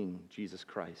our King, Jesus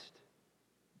Christ.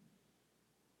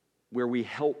 Where we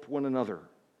help one another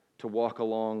to walk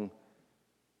along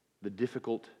the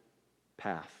difficult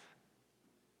path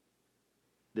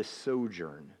this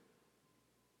sojourn,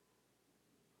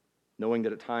 knowing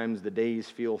that at times the days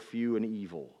feel few and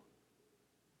evil.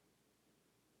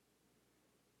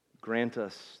 Grant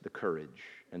us the courage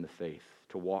and the faith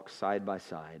to walk side by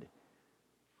side,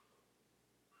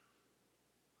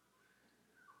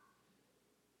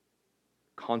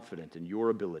 confident in your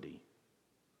ability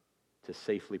to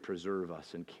safely preserve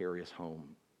us and carry us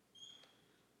home.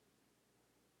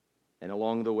 And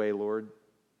along the way, Lord,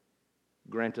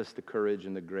 grant us the courage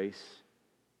and the grace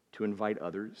to invite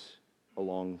others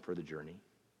along for the journey,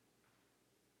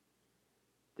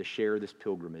 to share this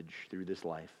pilgrimage through this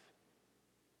life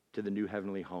to the new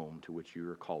heavenly home to which you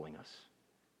are calling us,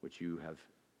 which you have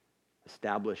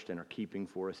established and are keeping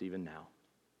for us even now.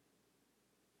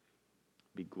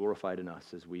 Be glorified in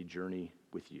us as we journey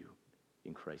with you.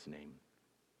 In Christ's name,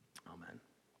 amen.